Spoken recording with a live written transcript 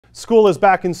School is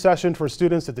back in session for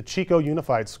students at the Chico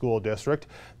Unified School District.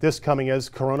 This coming as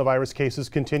coronavirus cases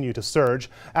continue to surge.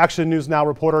 Action News Now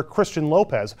reporter Christian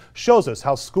Lopez shows us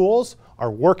how schools are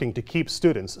working to keep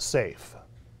students safe.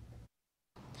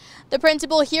 The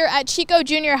principal here at Chico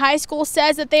Junior High School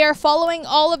says that they are following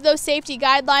all of those safety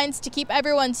guidelines to keep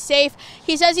everyone safe.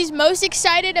 He says he's most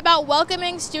excited about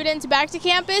welcoming students back to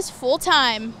campus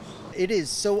full-time. It is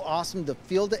so awesome to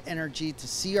feel the energy, to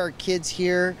see our kids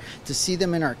here, to see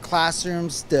them in our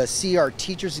classrooms, to see our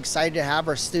teachers excited to have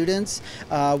our students.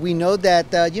 We know that,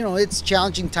 it's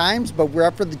challenging times, but we're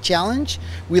up for the challenge.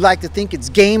 We like to think it's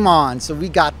game on, so we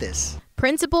got this.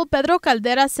 Principal Pedro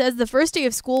Caldera says the first day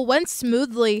of school went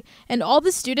smoothly and all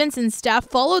the students and staff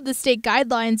followed the state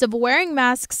guidelines of wearing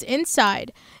masks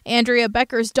inside. Andrea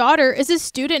Becker's daughter is a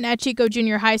student at Chico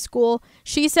Junior High School.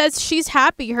 She says she's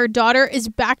happy her daughter is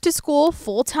back to school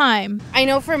full-time. I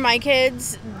know for my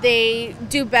kids, they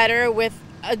do better with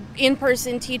an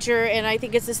in-person teacher, and I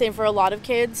think it's the same for a lot of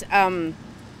kids.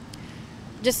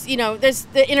 There's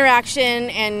the interaction,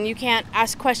 and you can't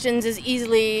ask questions as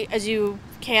easily as you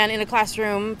can in a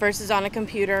classroom versus on a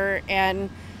computer, and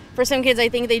for some kids I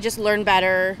think they just learn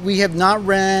better. We have not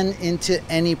ran into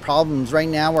any problems. Right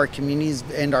now our communities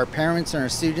and our parents and our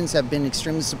students have been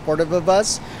extremely supportive of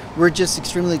us. We're just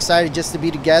extremely excited just to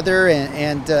be together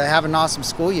and have an awesome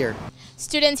school year.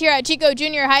 Students here at Chico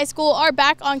Junior High School are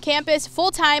back on campus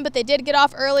full-time, but they did get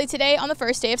off early today on the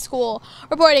first day of school.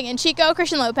 Reporting in Chico,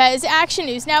 Christian Lopez, Action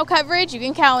News Now coverage you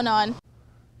can count on.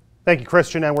 Thank you,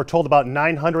 Christian. And we're told about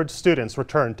 900 students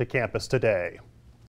returned to campus today.